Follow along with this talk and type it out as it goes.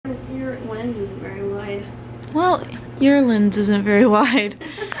Your lens isn't very wide.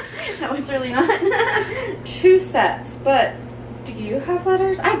 No, it's really not. 2 sets, but do you have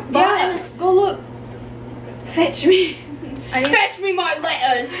letters? I bought Yes, go look. Fetch me. Fetch me my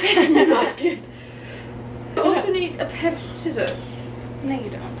letters. No, I was kidding. You also need a pair of scissors. No, you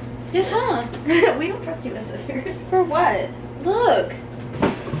don't. Yes, huh? We don't trust you with scissors. For what? Look.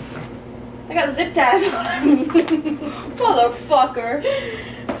 I got zip ties on. Motherfucker.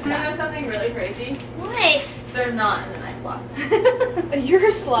 You know something really crazy? What? They're not in the night block. You're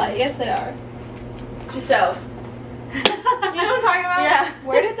a slut. Yes, they are. Just so. You know what I'm talking about? Yeah.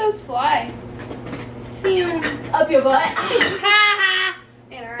 Where did those fly? Up your butt.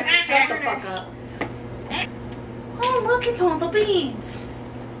 Shut the fuck up. Oh, look, it's all the beans.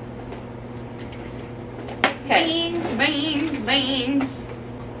 Okay. Beans, beans, beans.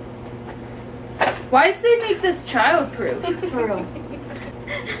 Why does they make this childproof? For real.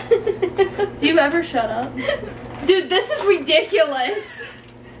 Do you ever shut up? Dude, this is ridiculous.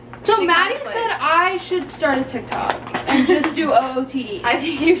 So Maddie said I should start a TikTok and just do OOTDs. I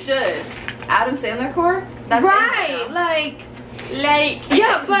think you should. Adam Sandler core? That's right, like,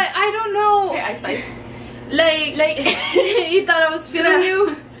 yeah, but I don't know. Okay, Ice Spice. Like, you thought I was feeling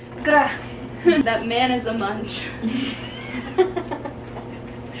you? Gra. That man is a munch.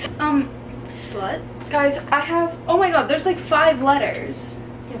 Slut. Guys, I have. Oh my god, there's like 5 letters.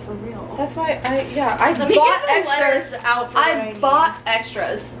 Yeah, for real. That's why I Let me bought get the extras. out for I bought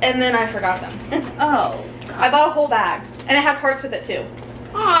extras and then I forgot them. Oh. I bought a whole bag and it had hearts with it too.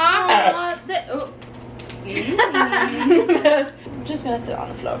 Aww. I'm just gonna sit on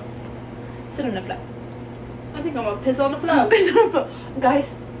the floor. Sit on the floor. I think I'm gonna piss on the floor. Piss on the floor.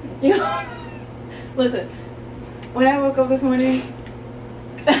 Guys, you listen. When I woke up this morning,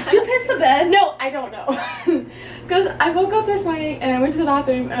 Did you piss the bed? no, I don't know. Because I woke up this morning and I went to the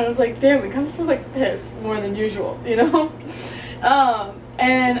bathroom and I was like, damn, it kind of smells like piss more than usual, you know?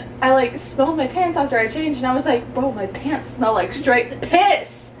 And I like smelled my pants after I changed and I was like, bro, my pants smell like straight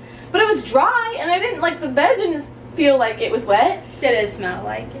piss. But it was dry and I didn't, like, the bed didn't feel like it was wet. Did it smell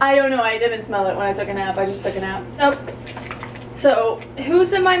like it? I don't know, I didn't smell it when I took a nap. I just took a nap. Oh, So,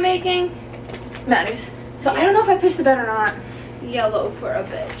 whose am I making? Maddie's. So I don't know if I pissed the bed or not, Yellow for a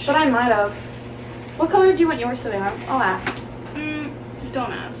bitch. but I might have. What color do you want yours, Savannah? I'll ask.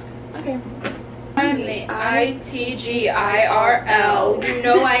 Don't ask. Okay. I'm the ITGIRL. You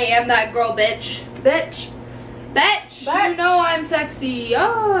know I am that girl, bitch. Bitch. Bitch. Bitch. You know I'm sexy.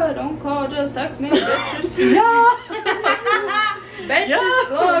 Oh, don't call, just text me, bitches. Yeah. Bitches, Yeah.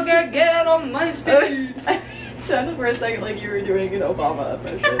 slow, get on my speed. It sounded for a second like you were doing an Obama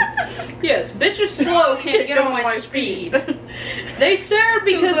impression. Yes, bitches slow can't get on my speed. They stare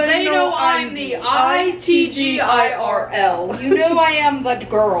because they know I'm the ITGIRL. You know I am that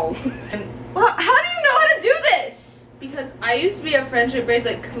girl. Well, how do you know how to do this? Because I used to be a friendship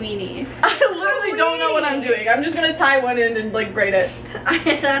bracelet queenie. I literally don't know what I'm doing. I'm just gonna tie one end and like braid it.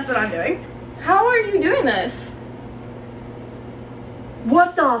 That's what I'm doing. How are you doing this?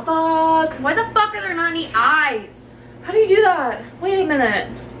 What the fuck? Why the fuck are there not any eyes? How do you do that? Wait a minute.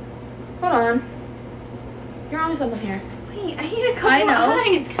 Hold on. You're on something here. Wait, I need a couple I know.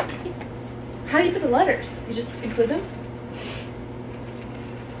 eyes. How do you put the letters? You just include them?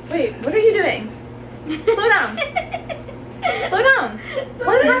 Wait, what are you doing? Slow down. Slow down.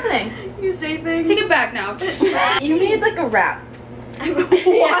 What is happening? You say things. Take it back now. You made like a rap. What?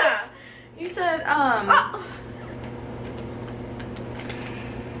 Yeah. You said,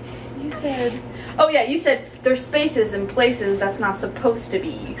 You said, oh yeah, you said there's spaces and places that's not supposed to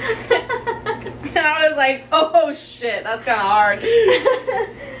be. And I was like, oh shit, that's kind of hard.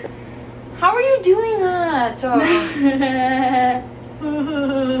 How are you doing that?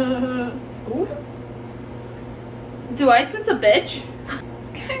 Ooh. Do I sense a bitch?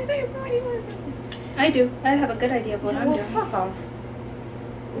 Guys, I have no idea what I'm doing. I do. I have a good idea of what I'm Well, doing. fuck off.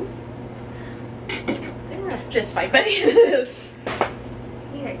 Ooh. I think we're gonna fist fight by the end of this.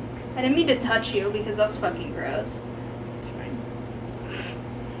 I didn't mean to touch you because that was fucking gross. It's fine.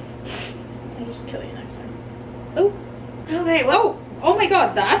 I'll just kill you next time. Oh. Okay, well. Oh my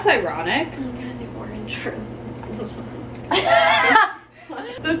god, that's ironic. I'm gonna do orange for this one.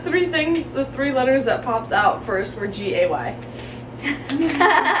 The three letters that popped out first were G-A-Y.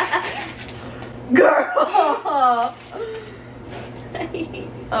 Girl!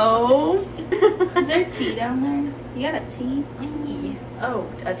 Oh. Is there tea down there? You got a tea? Oh,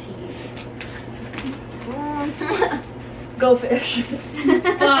 a T. Go fish.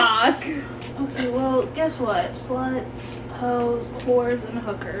 Fuck. Okay, well, guess what? Sluts, hoes, whores, and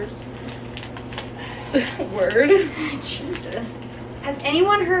hookers. Word. Jesus. Has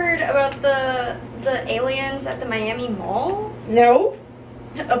anyone heard about the aliens at the Miami Mall? No.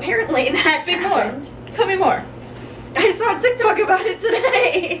 Apparently that's Speak happened. more. Tell me more. I saw TikTok about it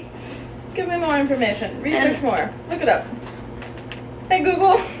today. Give me more information. Research more. Look it up. Hey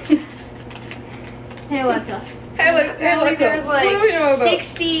Google. Hey Alexa. Hey Apparently Alexa. there's What do we know like about?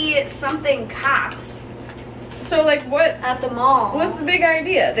 60 something cops So like what? at the mall. What's the big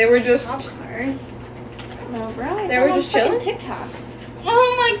idea? They were just. Cop cars? No, bro. They were just chilling? TikTok.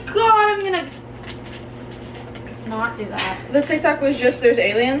 Oh my god, I'm gonna. Let's not do that. The TikTok was just there's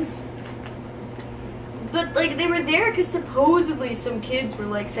aliens. But like they were there because supposedly some kids were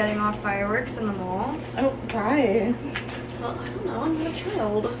like setting off fireworks in the mall. Oh, why? Well, I don't know. I'm not a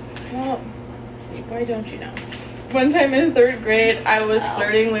child. Well, why don't you know? One time in 3rd grade, I was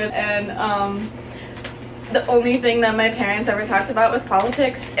flirting with, and the only thing that my parents ever talked about was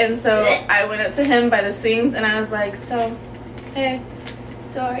politics, and so I went up to him by the swings, and I was like, so, hey,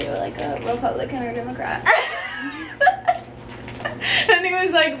 so are you like a Republican or Democrat? And he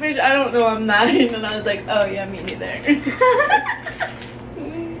was like, bitch, I don't know, I'm 9, and I was like, oh yeah, me neither.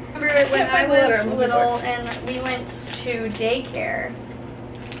 Remember when I was little and we went to daycare,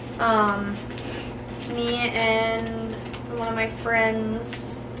 me and one of my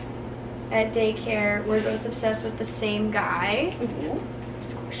friends at daycare were both obsessed with the same guy,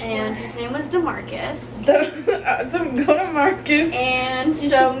 and his name was DeMarcus. Don't go to Marcus. And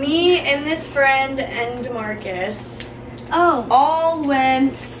so me and this friend and DeMarcus Oh. all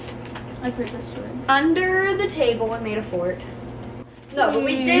went I've heard this story. under the table and made a fort. No, but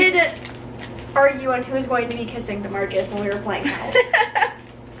we did argue on who was going to be kissing DeMarcus when we were playing house.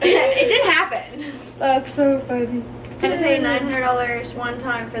 It did happen. That's so funny. Had to pay $900 one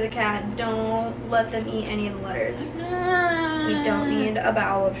time for the cat. Don't let them eat any of the letters. We don't need a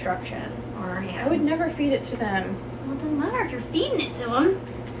bowel obstruction on our hands. I would never feed it to them. Well, it doesn't matter if you're feeding it to them.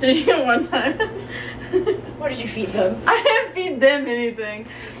 Did you one time? What did you feed them? I didn't feed them anything.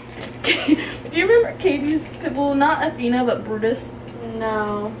 Do you remember Katie's pit bull? Not Athena, but Brutus.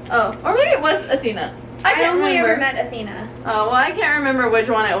 No. Oh, or maybe it was Athena. I I can't only remember. ever met Athena. Oh, well, I can't remember which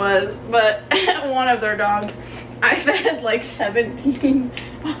one it was, but one of their dogs, I fed like 17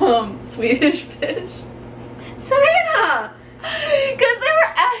 Swedish fish. Savannah! Because they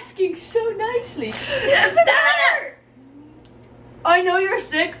were asking so nicely. Savannah! I know you're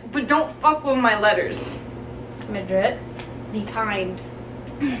sick, but don't fuck with my letters. Smidget, be kind.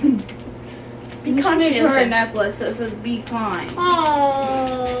 Be You should make her a conscientious. necklace that says "Be kind."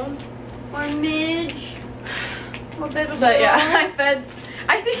 Aww. Or Midge. Or baby But yeah, girl.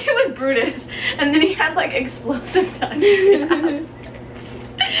 I think it was Brutus, and then he had like explosive tongue.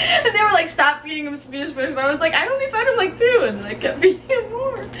 And they were like, stop feeding him Swedish fish, and I was like, I only fed him like 2, and then I kept feeding him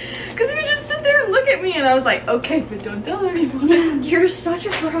more. Because he would just sit there and look at me, and I was like, okay, but don't tell anyone. You're such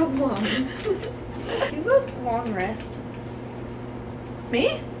a problem. You have a long wrist.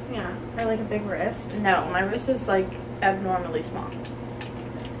 Me? Yeah. Or like a big wrist. No, my wrist is like abnormally small.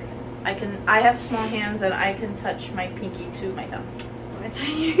 I have small hands, and I can touch my pinky to my thumb. I thought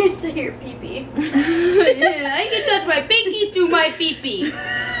you were gonna say your pee-pee. Yeah, I can touch my pinky to my pee-pee.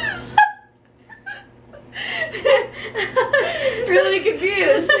 Really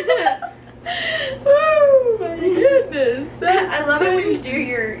confused. Oh my goodness. I love it when you do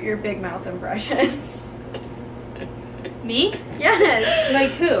your big mouth impressions. Me? Yes.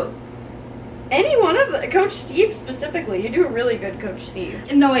 Like who? Any one of the Coach Steve specifically. You do a really good Coach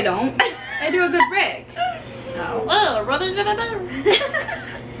Steve. No, I don't. I do a good Rick. No. Oh, brother.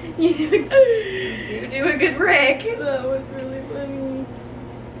 You do a good Rick. That was really funny.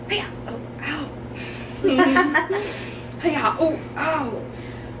 Yeah. Oh, ow. Yeah. Oh, ow.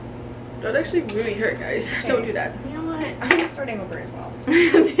 That actually really hurt, guys. Don't do that. You know what? I'm starting over as well.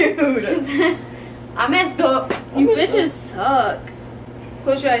 Dude. I messed up. You bitches suck.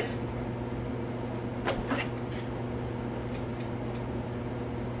 Close your eyes.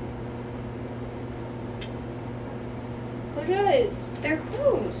 Close your eyes. They're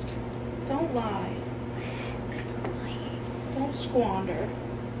closed. Don't lie. Don't squander.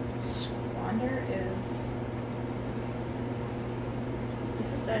 Squander is...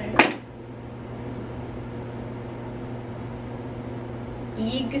 What's it say?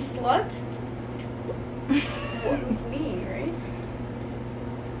 Eeg slut? It's me, right?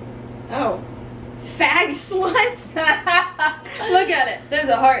 Oh. Fag slut? Look at it. There's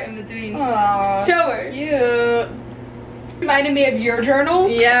a heart in between. Aww. Show her. Cute. Reminded me of your journal.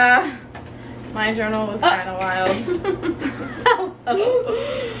 Yeah. My journal was kind of wild.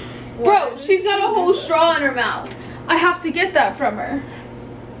 Bro, she's got a whole straw in her mouth. I have to get that from her.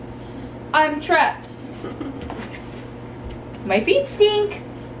 I'm trapped. My feet stink.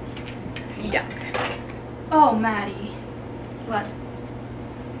 Yuck. Oh, Maddie. What?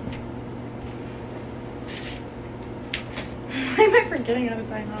 Why am I forgetting how to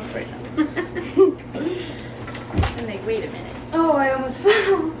tie knots right now? I'm like, wait a minute. Oh, I almost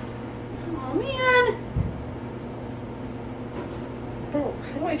fell. Oh man. Bro,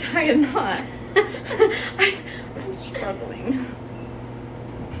 how do I tie a knot? I'm struggling.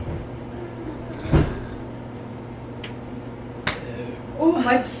 Oh,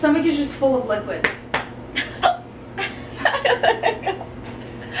 my stomach is just full of liquid.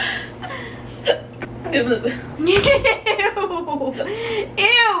 Ew.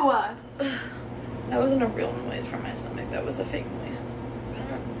 Ew. That wasn't a real noise from my stomach. That was a fake noise.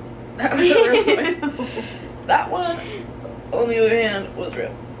 That was a real noise. That one, on the other hand, was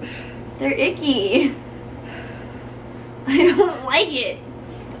real. They're icky. I don't like it.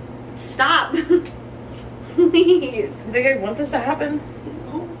 Stop. Please. You think I want this to happen?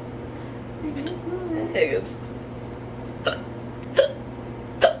 No. I guess not. Hiccups.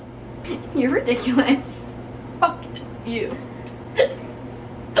 You're ridiculous. Fuck you.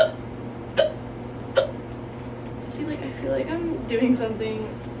 See, like, I feel like I'm doing something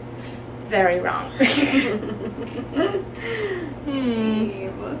very wrong. Steve.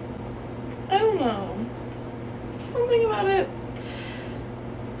 I don't know. Something about it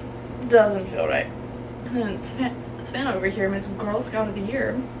doesn't feel right. And Savannah over here, Miss Girl Scout of the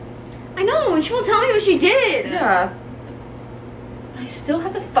Year. I know, and she won't tell me what she did. Yeah. I still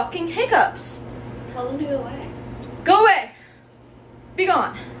have the fucking hiccups. Tell them to go away. Go away! Be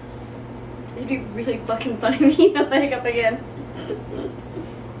gone. It'd be really fucking funny if you don't wake up again.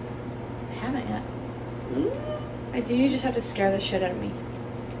 I haven't yet. I do, you just have to scare the shit out of me.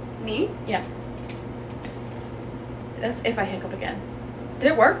 Me? Yeah. That's if I hiccup again.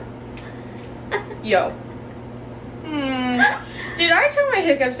 Did it work? Yo. Dude, I told my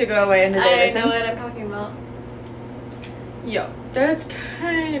hiccups to go away and did they I listen? know what I'm talking about. Yo, that's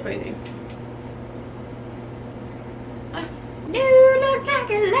kind of crazy. You look like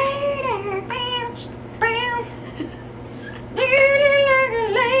a lady. Bounce, bounce. You look like a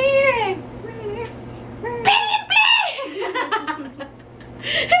lady. Bam,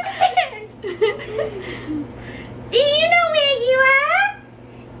 Do you know where you are?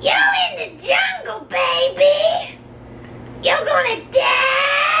 You're in the jungle, baby. You're gonna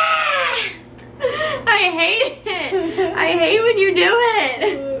die. I hate it. I hate when you do it.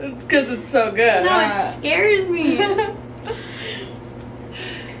 It's because it's so good. No, it scares me.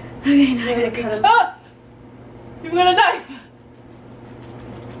 Okay, now I gotta cut him. Ah! You've got a knife!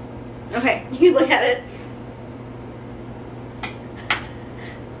 Okay, you look at it.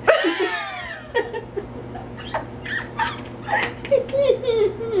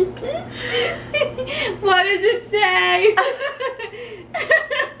 What does it say?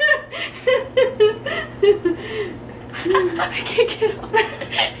 I can't get off.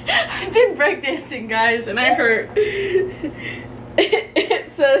 I've been breakdancing, guys, and I hurt.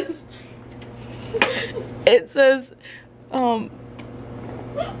 It says,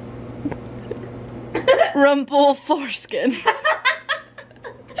 rumple foreskin.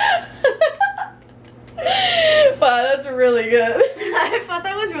 Wow, that's really good. I thought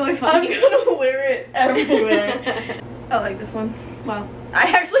that was really I'm funny. gonna wear it everywhere. I like this one. Wow. I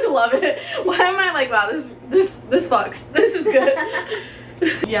actually love it. Why am I like, wow, this fucks. This is good.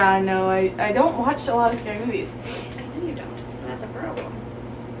 Yeah, no, I don't watch a lot of scary movies. I know you don't. That's a problem.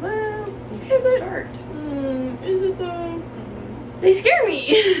 Well, You should start. Is it though? They scare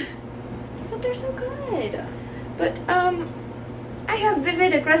me. But they're so good. But, I have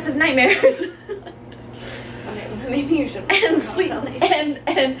vivid aggressive nightmares. Okay, well, maybe you should. and sleep,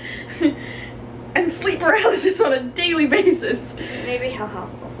 and sleep paralysis on a daily basis. Maybe Hell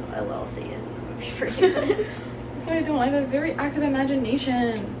House LLC isn't the movie for you. That's why I don't. I have a very active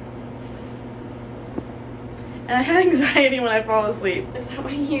imagination. And I have anxiety when I fall asleep. Is that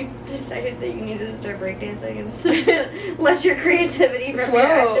why you decided that you needed to start breakdancing? And let your creativity from your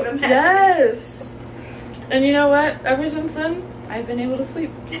active imagination? Yes. And you know what? Ever since then, I've been able to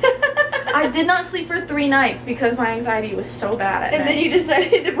sleep. I did not sleep for 3 nights because my anxiety was so bad at And night. then you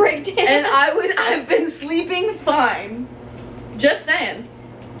decided to break dance. And I've been sleeping fine. Just saying.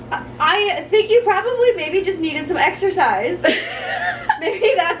 I think you probably maybe just needed some exercise.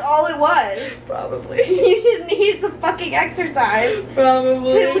 Maybe that's all it was. Probably. You just needed some fucking exercise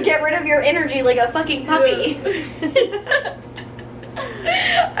Probably. to get rid of your energy like a fucking puppy. Yeah.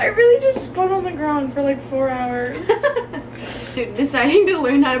 I really just spun on the ground for like 4 hours. Dude, deciding to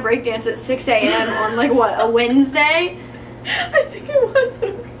learn how to break dance at 6 a.m. on like what, a Wednesday? I think it was.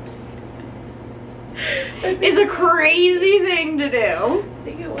 is a crazy thing to do. I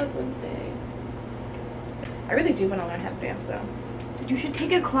think it was Wednesday. I really do want to learn how to dance though. You should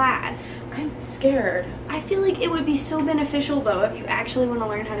take a class. I'm scared. I feel like it would be so beneficial though if you actually want to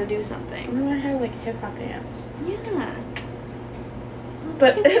learn how to do I something. want to learn how to like hip hop dance. Yeah.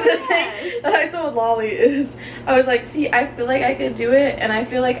 But the Take a thing class. that I told Lolly is, I was like, see, I feel like I could do it, and I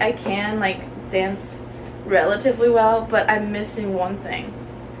feel like I can like dance relatively well, but I'm missing one thing.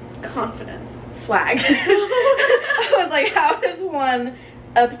 Confidence. Swag. I was like, how does one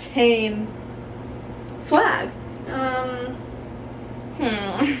obtain swag?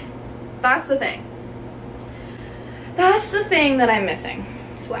 That's the thing. That's the thing that I'm missing.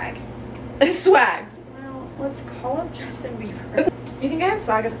 Swag. Swag. Well, let's call up Justin Bieber. Do you think I have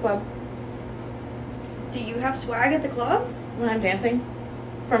swag at the club Do you have swag at the club? when I'm dancing?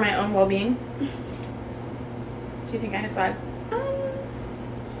 For my own well-being? Do you think I have swag?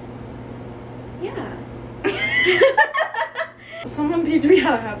 Yeah. Someone teach me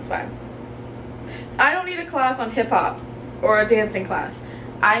how to have swag. I don't need a class on hip-hop or a dancing class.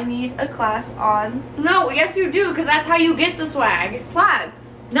 I need a class on No, yes you do, because that's how you get the swag. swag.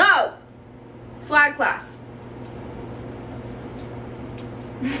 No! Swag class.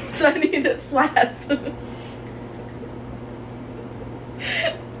 So I need a swag.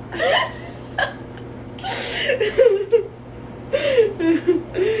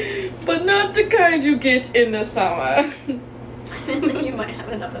 But not the kind you get in the summer. You might have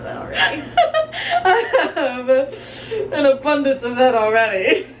enough of that already. I have an abundance of that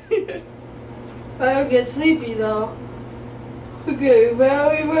already. I don't get sleepy though. I get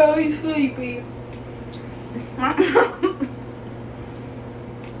very, very sleepy.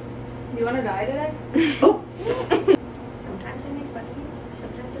 You wanna die today? Oh. Sometimes I make funnies,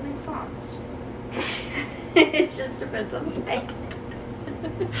 sometimes I make fonts. It just depends on the day.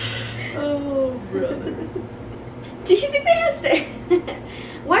 Oh, brother. Do you think they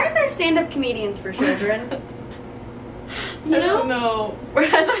have Why aren't there stand-up comedians for children? You I know? don't know. I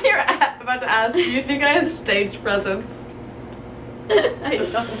thought you were about to ask, do you think I have stage presence? I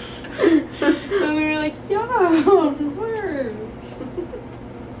don't. And we were like, yeah, of course.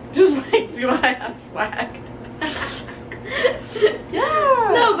 Just like, do I have swag? Yeah.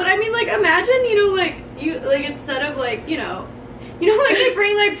 No, but I mean, like, imagine, you know, like, instead of, like, you know, like, they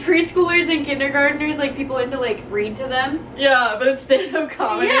bring, like, preschoolers and kindergartners, like, people in to, like, read to them. Yeah, but it's stand-up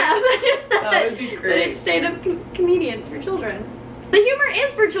comedy. Yeah, imagine That would be But great. it's stand-up comedians for children. The humor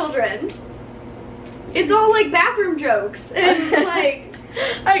is for children. It's all, like, bathroom jokes. And, like,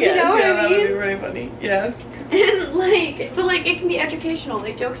 I guess, you know what yeah, I that would be mean? really funny. Yeah. and, like, but, like, it can be educational.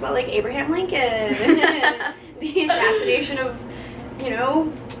 Like, jokes about, like, Abraham Lincoln. And the assassination of, you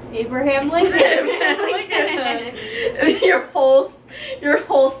know, Abraham Lincoln. your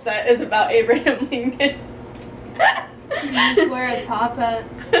whole set is about Abraham Lincoln. You just wear a top hat.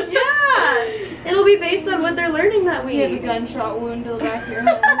 Yeah, it'll be based on what they're learning that week. You have a gunshot wound to the back of your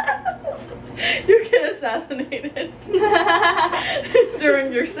head. You get assassinated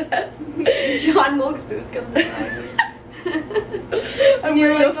during your set. John Wilkes Booth comes by. I'm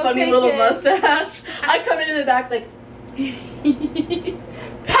You're wearing like, a funny okay, little kid. mustache. I come into the back like,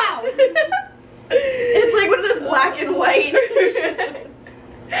 Pow! It's like one of those black and white.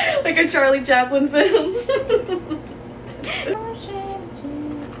 like a Charlie Chaplin film.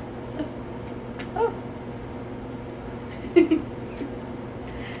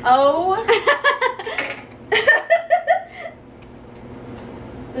 Oh.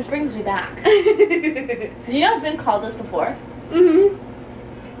 This brings me back. You know I've been called this before? Mhm.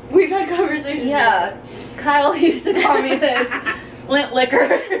 We've had conversations. Yeah. Kyle used to call me this. Lint liquor.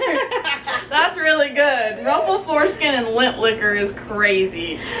 That's really good. Rumple foreskin and lint liquor is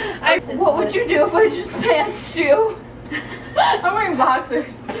crazy. What would you do if I just pantsed you? I'm wearing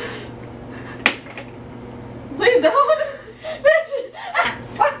boxers. Please don't. Bitch.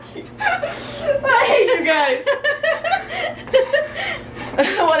 Fuck you. I hate you guys.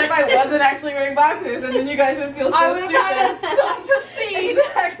 What if I wasn't actually wearing boxers and then you guys would feel so I would stupid? have had such a scene.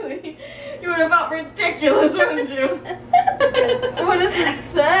 Exactly. You would have felt ridiculous, wouldn't you? What does it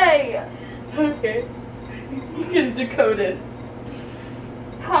say? Okay. You can decode it.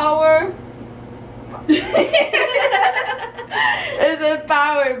 Power. Is it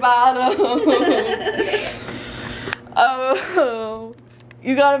power bottom? Oh.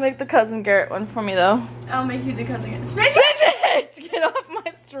 You gotta make the Cousin Garrett one for me though. I'll make you do cousin it. Switch it! Get off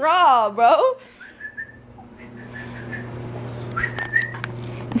my straw, bro.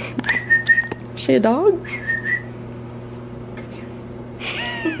 Is she a dog?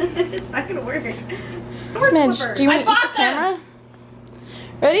 It's not gonna work. Smidge, do you want to eat the bought them. camera?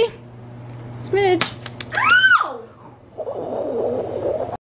 Ready? Smidge.